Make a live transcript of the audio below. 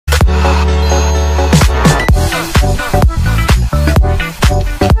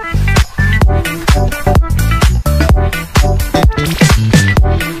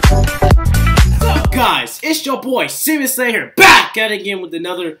boy, Simon Slayer, back at it again with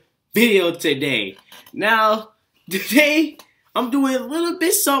another video today. Now, today, I'm doing a little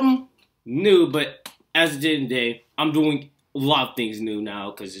bit something new, but as it did today, I'm doing a lot of things new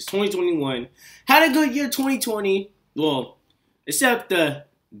now, because it's 2021. Had a good year 2020, well, except the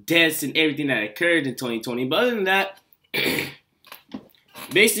deaths and everything that occurred in 2020, but other than that,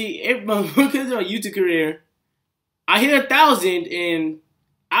 basically, because of my YouTube career, I hit 1,000, and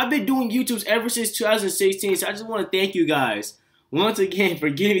I've been doing YouTubes ever since 2016, so I just want to thank you guys once again for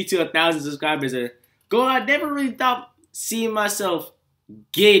getting me to 1,000 subscribers. A goal I never really thought seeing myself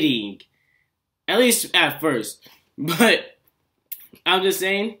getting, at least at first. But I'm just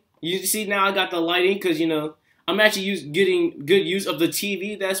saying, you see now I got the lighting, because, you know, I'm actually getting good use of the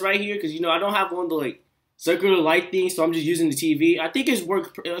TV that's right here, because, you know, I don't have one of the, like, circular light things, so I'm just using the TV. I think it's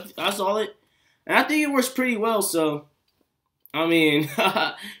worked, I saw it, and I think it works pretty well, so, I mean,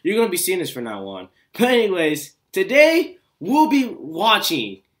 you're going to be seeing this from now on. But anyways, today, we'll be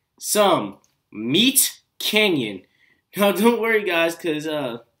watching some MeatCanyon. Now, don't worry, guys, because,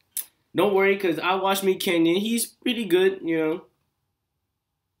 I watch MeatCanyon. He's pretty good, you know.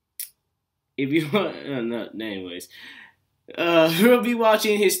 If you want, no, anyways. We'll be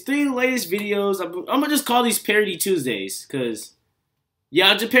watching his 3 latest videos. I'm going to just call these Parody Tuesdays, because,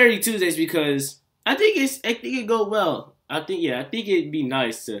 yeah, it's a Parody Tuesdays, because I think it go well. I think it'd be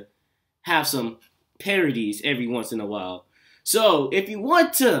nice to have some parodies every once in a while. So, if you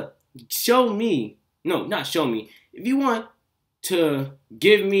want to show me, no, not show me, if you want to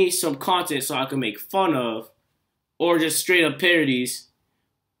give me some content so I can make fun of, or just straight up parodies,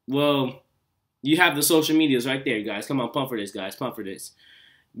 well, you have the social medias right there, guys. Come on, pump for this, guys. Pump for this.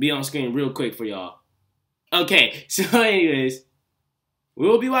 Be on screen real quick for y'all. Okay, so anyways,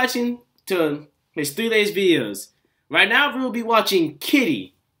 we'll be watching to his 3 latest videos. Right now, we'll be watching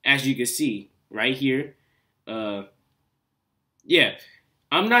Kitty, as you can see right here. Yeah,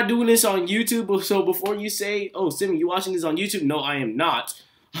 I'm not doing this on YouTube, so before you say, oh, Simon, you watching this on YouTube? No, I am not.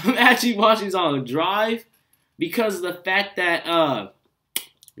 I'm actually watching this on Drive, because of the fact that,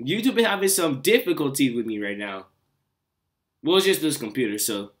 YouTube is having some difficulty with me right now. Well, it's just this computer,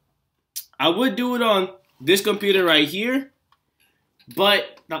 so I would do it on this computer right here,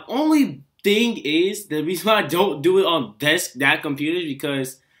 but the only thing is, the reason why I don't do it on that computer is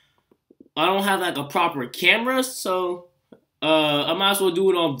because I don't have like a proper camera, so I might as well do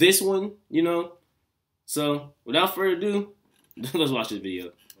it on this one, you know. So without further ado, let's watch this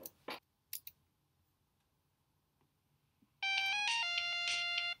video.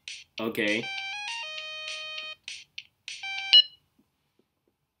 Okay.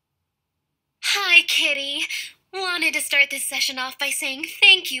 Hi, Kitty. Wanted to start this session off by saying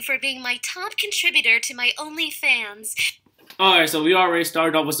thank you for being my top contributor to my OnlyFans. Alright, so we already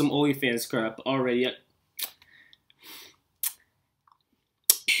started off with some OnlyFans crap already.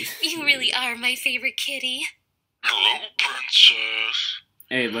 You really are my favorite kitty. Hello, princess.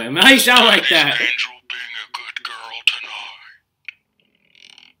 Hey, but how you sound like that? Angel being a good girl tonight.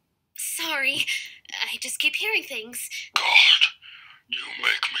 Sorry, I just keep hearing things. God, you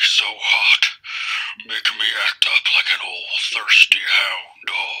make me so hot. Make me act up like an old thirsty hound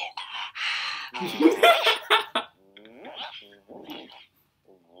dog.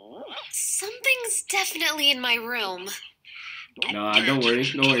 Something's definitely in my room. Don't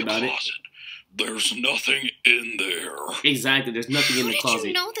worry about it. There's nothing in there. Exactly, there's nothing in the closet. How did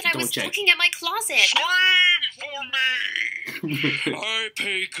you know that I was looking at my closet? Scream for me! I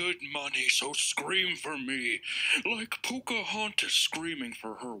pay good money, so scream for me. Like Pocahontas screaming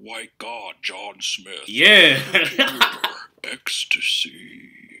for her white god, John Smith. Yeah.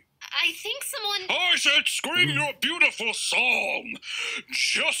 Ecstasy. I think someone... I said scream your beautiful song.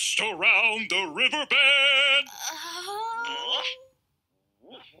 Just around the riverbed.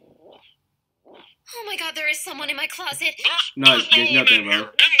 Oh my god, there is someone in my closet. There's nothing, bro.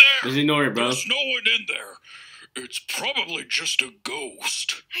 Just ignore it, bro. There's no one in there. It's probably just a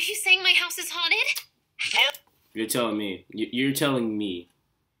ghost. Are you saying my house is haunted? You're telling me. You're telling me.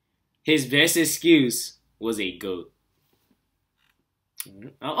 His best excuse was a goat.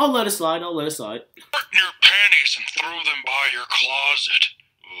 I'll let it slide. I'll let it slide. Put in your panties and throw them by your closet.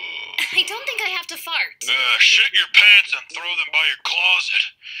 I don't think I have to fart. Shit your pants and throw them by your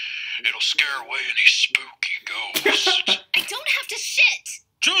closet. It'll scare away any spooky ghosts. I don't have to shit.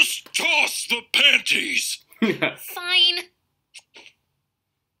 Just toss the panties. Fine.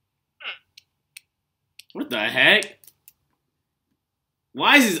 What the heck?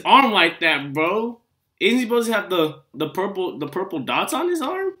 Why is his arm like that, bro? Isn't he supposed to have the purple dots on his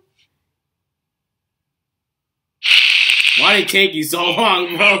arm? Why did it take you so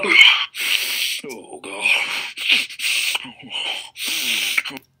long, bro? Oh, God.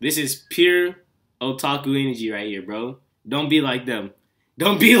 This is pure otaku energy right here, bro. Don't be like them.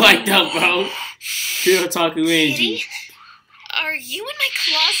 Don't be like them, bro. Pure otaku energy. Kitty? Are you in my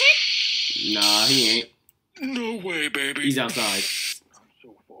closet? Nah, he ain't. No way, baby. He's outside. I'm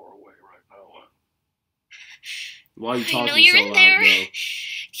so far away right now. Why are you I talking know you're so in loud, there. bro?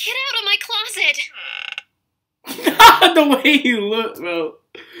 Get out of my closet. The way you look, bro.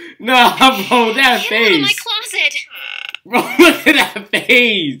 Nah, bro, that Get out of my face. closet. Bro, look at that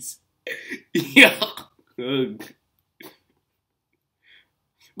face. Yo. Ugh.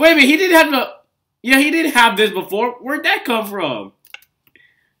 Wait a minute, he didn't have the... Yeah, he didn't have this before. Where'd that come from?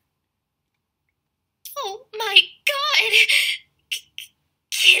 Oh my god.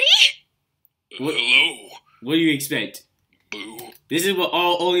 Kitty? Hello, What do you expect? boo. This is what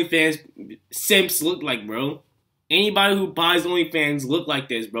all OnlyFans simps look like, bro. Anybody who buys OnlyFans look like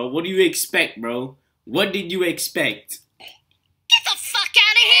this, bro. What do you expect, bro? What did you expect? Get the fuck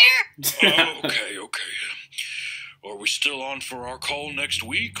out of here. Okay. Are we still on for our call next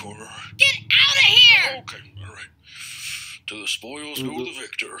week, or? Get out of here. Okay, all right. To the spoils go the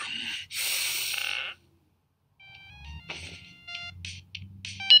victor.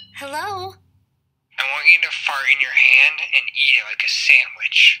 Hello? I want you to fart in your hand and eat it like a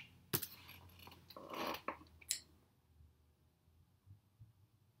sandwich.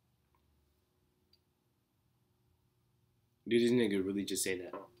 Did this nigga really just say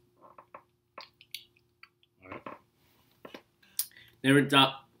that? Alright. Never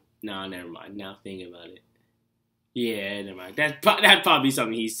thought. Nah, never mind. Now thinking about it. Yeah, never mind. That's probably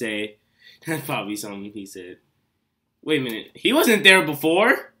something he said. That's probably something he said. Wait a minute. He wasn't there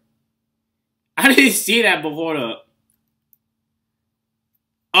before? I didn't see that before the...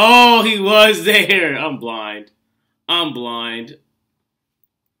 Oh, he was there. I'm blind. I'm blind.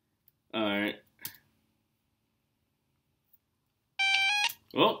 Alright.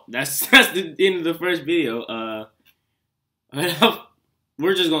 Well, that's the end of the first video.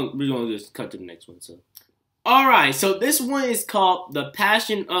 we're gonna just cut to the next one. So, all right. So this one is called "The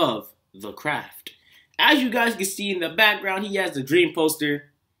Passion of the Craft." As you guys can see in the background, he has the dream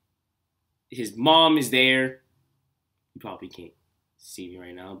poster. His mom is there. You probably can't see me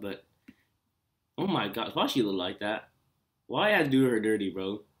right now, but oh my god, why she look like that? Why I do her dirty,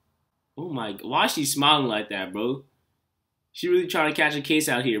 bro? Oh my, why is she smiling like that, bro? She really trying to catch a case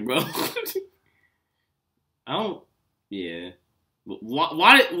out here, bro. I don't... Yeah.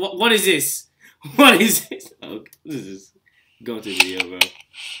 What is this? What is this? Okay, this is... Go to the video, bro.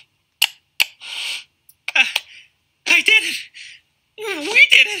 I did it! We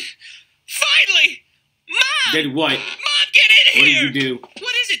did it! Finally! Mom! Did what? Mom, get in What here! did you do?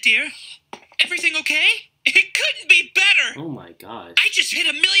 What is it, dear? Everything okay? It couldn't be better! Oh my god. I just hit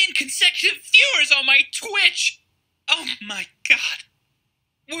 1 million consecutive viewers on my Twitch! Oh my god.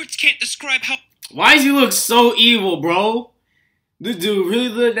 Words can't describe how... Why does he look so evil, bro? This dude really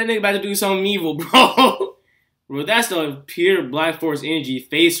look that nigga about to do something evil, bro. Bro, that's the pure Black Force energy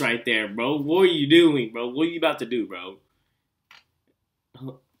face right there, bro. What are you doing, bro? What are you about to do, bro?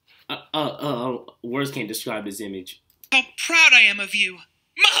 Words can't describe this image. How proud I am of you.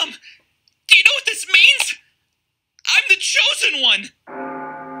 Mom, do you know what this means? I'm the chosen one.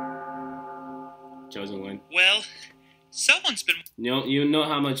 Chosen one. Well, someone's been You know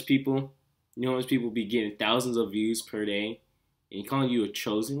how much people be getting thousands of views per day, and calling you a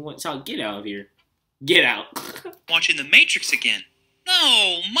chosen one? Child, get out of here. Get out. watching The Matrix again.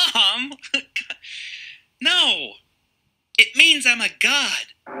 No, Mom. No. It means I'm a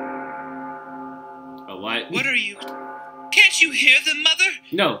god. A what? What are you? Can't you hear them, Mother?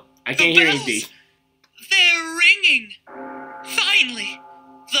 No, I The can't hear bells. anything. They're ringing. Finally,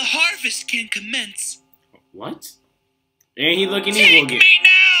 the harvest can commence. What? And he looking Take evil again. me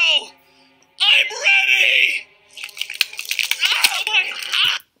now! I'm ready! Oh my...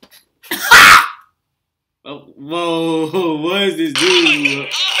 Oh, whoa, what is this Oh, dude?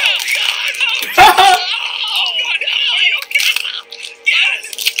 God! Oh, God! Oh, God! Yes!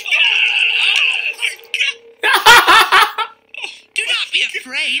 Do not be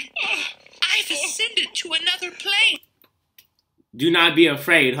afraid. I've ascended to another plane. Do not be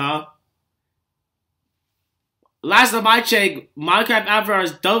afraid, huh? Last time I checked, Minecraft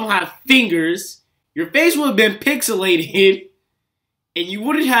avatars don't have fingers. Your face would have been pixelated. And you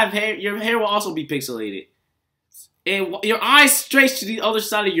wouldn't have hair. Your hair will also be pixelated. And your eyes straight to the other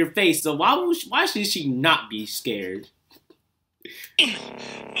side of your face. So why should she not be scared? The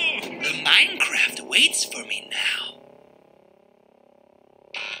Minecraft waits for me now.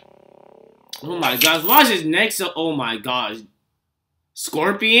 Oh my gosh, why is his neck so... Oh my gosh.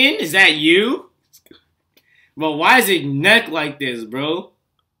 Scorpion? Is that you? Bro, why is it neck like this, bro?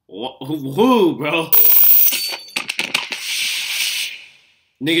 Who, bro?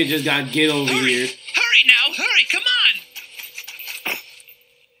 Nigga just got get over here. Hurry now, hurry, come on!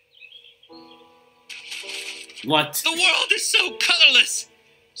 What? The world is so colorless,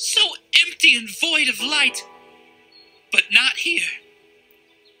 so empty and void of light. But not here.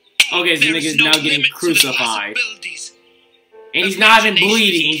 Okay, so nigga's now getting limit to the crucified. possibilities. And he's not even Imagination is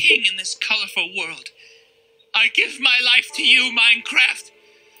bleeding. king in this colorful world. I give my life to you, Minecraft.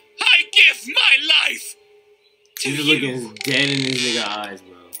 I give my life to He's you. looking dead in his nigga eyes,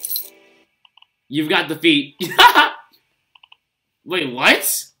 bro. You've got the feet. Wait,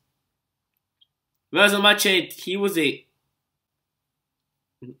 what? Last time I checked, he was a...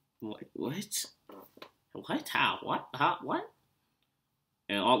 What? What? How? What? How? What?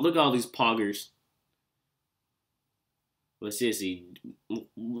 And look at all these poggers. But seriously,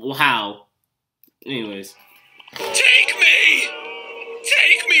 how? Anyways. Take me!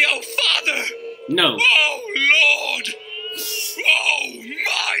 Take me, oh Father! No. Oh Lord! Oh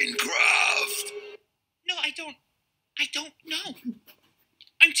Minecraft! No, I don't know.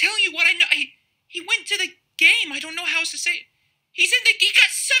 I'm telling you what I know. He went to the game. I don't know how else to say it. He got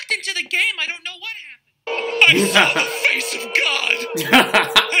sucked into the game. I don't know what happened. I saw the face of God.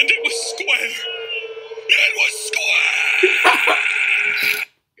 And it was square. It was square!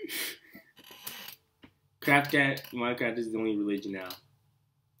 Minecraft is the only religion now.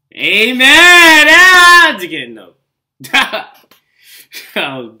 Amen! Ah! Again, no.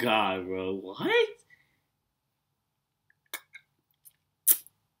 Oh God, bro. What?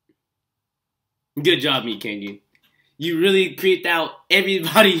 Good job, MeatCanyon. You really creeped out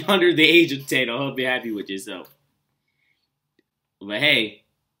everybody under the age of 10. I hope you're happy with yourself. But hey,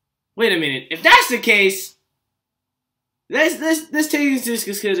 wait a minute. If that's the case, let's take this into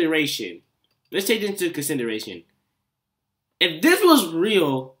consideration. Let's take this into consideration. If this was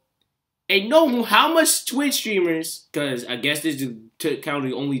real, and know how much Twitch streamers, because I guess this is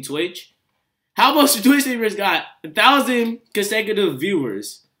counting only Twitch, how much Twitch streamers got 1,000 consecutive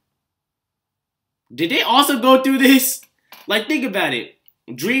viewers? Did they also go through this? Like, think about it.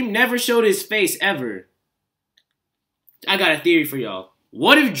 Dream never showed his face ever. I got a theory for y'all.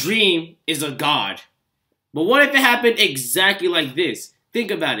 What if Dream is a god? But what if it happened exactly like this? Think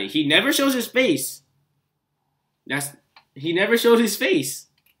about it. He never shows his face. He never showed his face.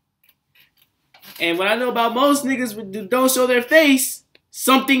 And what I know about most niggas who don't show their face,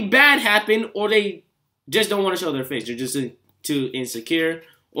 something bad happened, or they just don't want to show their face. They're just too insecure.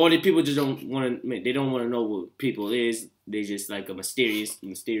 Or the people just don't want to. They don't want to know what people is. They just like a mysterious.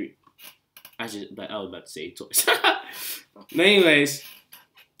 I was about to say toys. But anyways,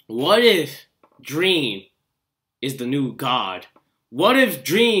 what if Dream is the new god? What if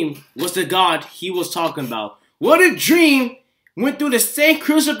Dream was the god he was talking about? What if Dream went through the same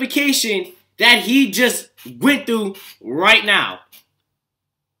crucifixion that he just went through right now?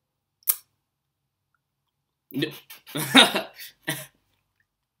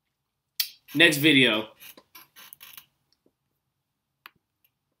 Next video.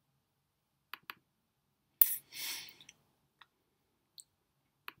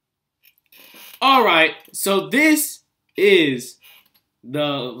 Alright, so this is the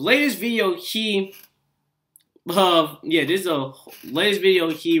latest video he this is the latest video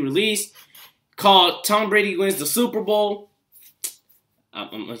he released called Tom Brady Wins the Super Bowl.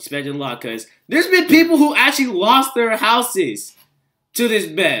 I'm expecting a lot because there's been people who actually lost their houses to this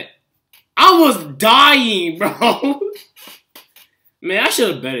bet. I was dying, bro. Man, I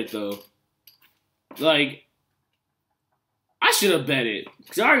should have bet it, though. Like, I should have bet it.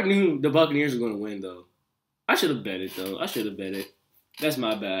 Because I already knew the Buccaneers were going to win, though. I should have bet it, though. I should have bet it. That's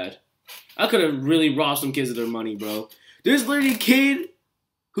my bad. I could have really robbed some kids of their money, bro. There's literally a kid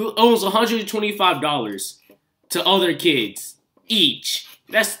who owes $125 to other kids each.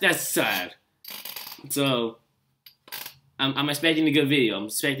 That's sad. So, I'm expecting a good video. I'm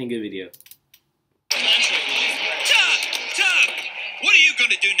expecting a good video. Tom! What are you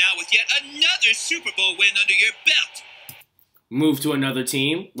going to do now with yet another Super Bowl win under your belt? Move to another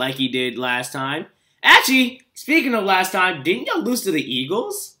team like he did last time. Actually, speaking of last time, didn't y'all lose to the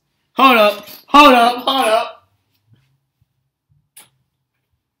Eagles? Hold up.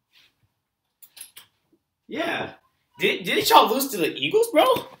 Yeah. Didn't y'all lose to the Eagles, bro?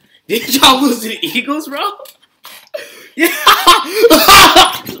 Didn't y'all lose to the Eagles, bro? Yeah.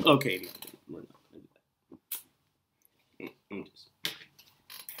 Okay.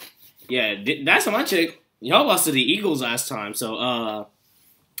 Yeah, that's on my check. Y'all lost to the Eagles last time, so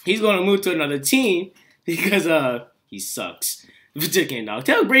he's gonna move to another team because he sucks. Chicken dog.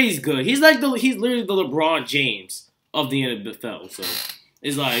 Tell Brady's good. He's literally the LeBron James of the NFL. So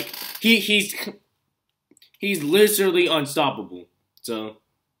it's like he's literally unstoppable. So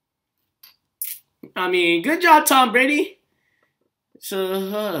I mean, good job, Tom Brady.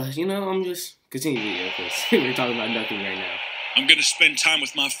 So you know, I'm just continue the video because we're talking about nothing right now. I'm gonna spend time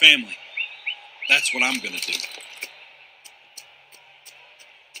with my family. That's what I'm gonna do.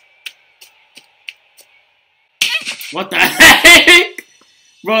 What the heck?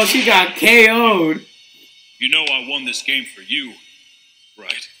 Bro, she got KO'd. You know I won this game for you,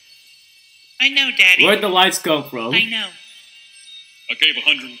 right? I know, Daddy. Where'd the lights come from? I know. I gave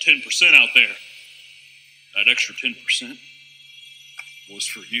 110% out there. That extra 10% was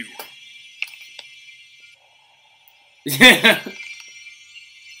for you.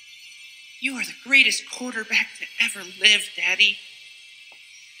 You are the greatest quarterback to ever live, Daddy.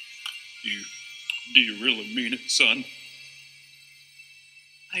 Do you really mean it, son?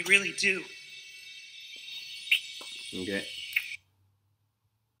 I really do. Okay.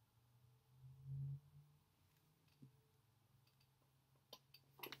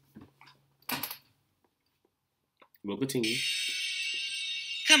 We'll continue.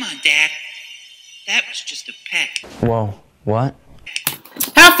 Come on, Dad. That was just a peck. Whoa, what?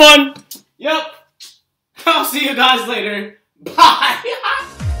 Have fun! Yep. I'll see you guys later. Bye!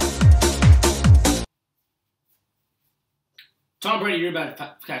 Tom Brady, you're about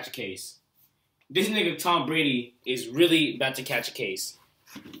to catch a case. This nigga Tom Brady is really about to catch a case.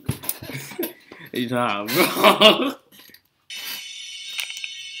 Nah, bro. I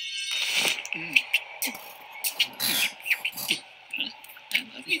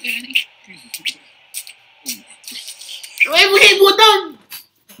love you, Daddy. Wait, what the?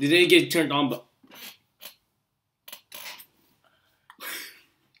 Did they get turned on? But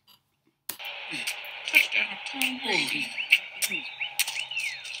Touchdown, Tom Brady.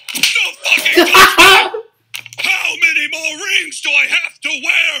 How many more rings do I have to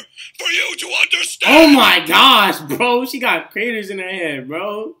wear for you to understand? oh my gosh, bro. She got craters in her head,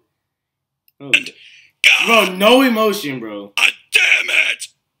 bro. Oh, bro, no emotion, bro. Damn it!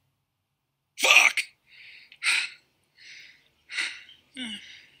 Fuck!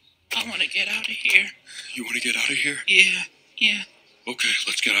 I want to get out of here. You want to get out of here? Yeah. Okay,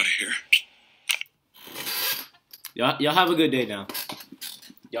 let's get out of here. Y'all have a good day now.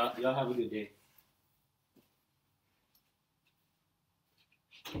 Y'all have a good day.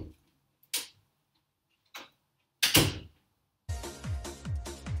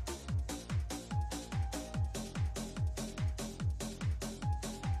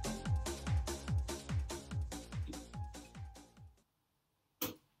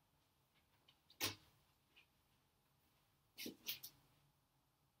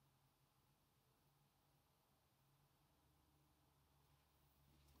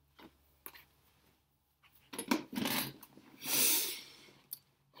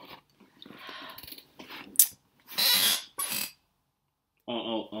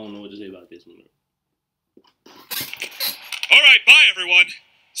 I don't know what to say about this one. All right, bye, everyone.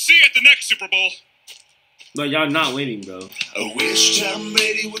 See you at the next Super Bowl. But y'all not winning, bro. I wish Tom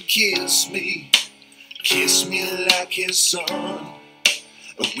Brady would kiss me like his son. I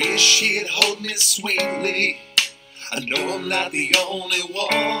wish he'd hold me sweetly. I know I'm not the only one.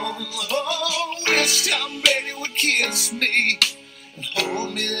 Oh, I wish Tom Brady would kiss me and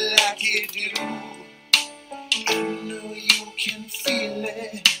hold me like he do. I know you can feel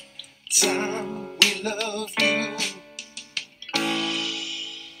it. Tom, we love you.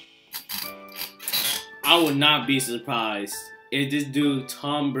 I would not be surprised if this dude,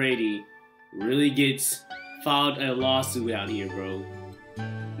 Tom Brady, really gets filed a lawsuit out here, bro.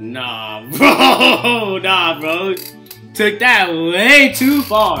 Nah, bro. Nah, bro. Took that way too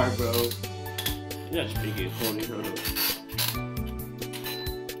far, bro. That's pretty good. Hold it.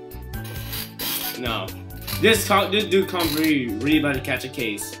 No. This dude, Tom Brady, really about to catch a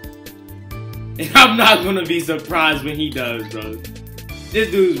case. And I'm not gonna be surprised when he does, bro.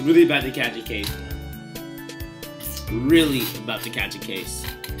 This dude's really about to catch a case, man. Really about to catch a case.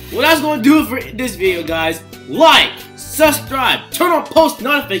 Well, that's gonna do it for this video, guys. Like, subscribe, turn on post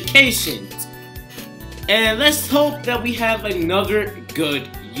notifications, and let's hope that we have another good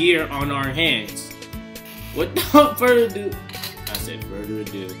year on our hands. Without further ado, I said further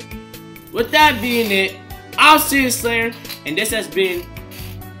ado. With that being it, I'll see you later, and this has been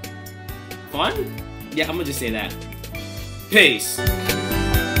fun? Yeah, I'm gonna just say that. Peace.